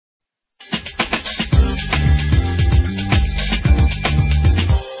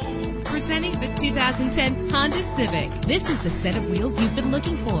2010 Honda Civic. This is the set of wheels you've been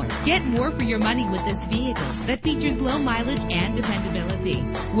looking for. Get more for your money with this vehicle that features low mileage and dependability.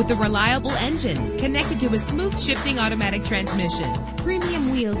 With a reliable engine connected to a smooth shifting automatic transmission,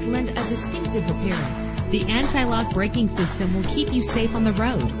 premium wheels lend a distinctive appearance. The anti-lock braking system will keep you safe on the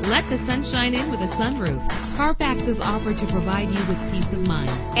road. Let the sunshine in with a sunroof. Carfax is offered to provide you with peace of mind.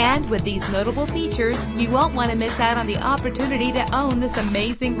 And with these notable features, you won't want to miss out on the opportunity to own this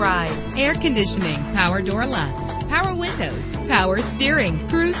amazing ride. Air conditioning, power door locks, power windows, power steering,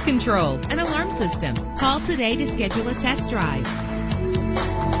 cruise control, an alarm system. Call today to schedule a test drive.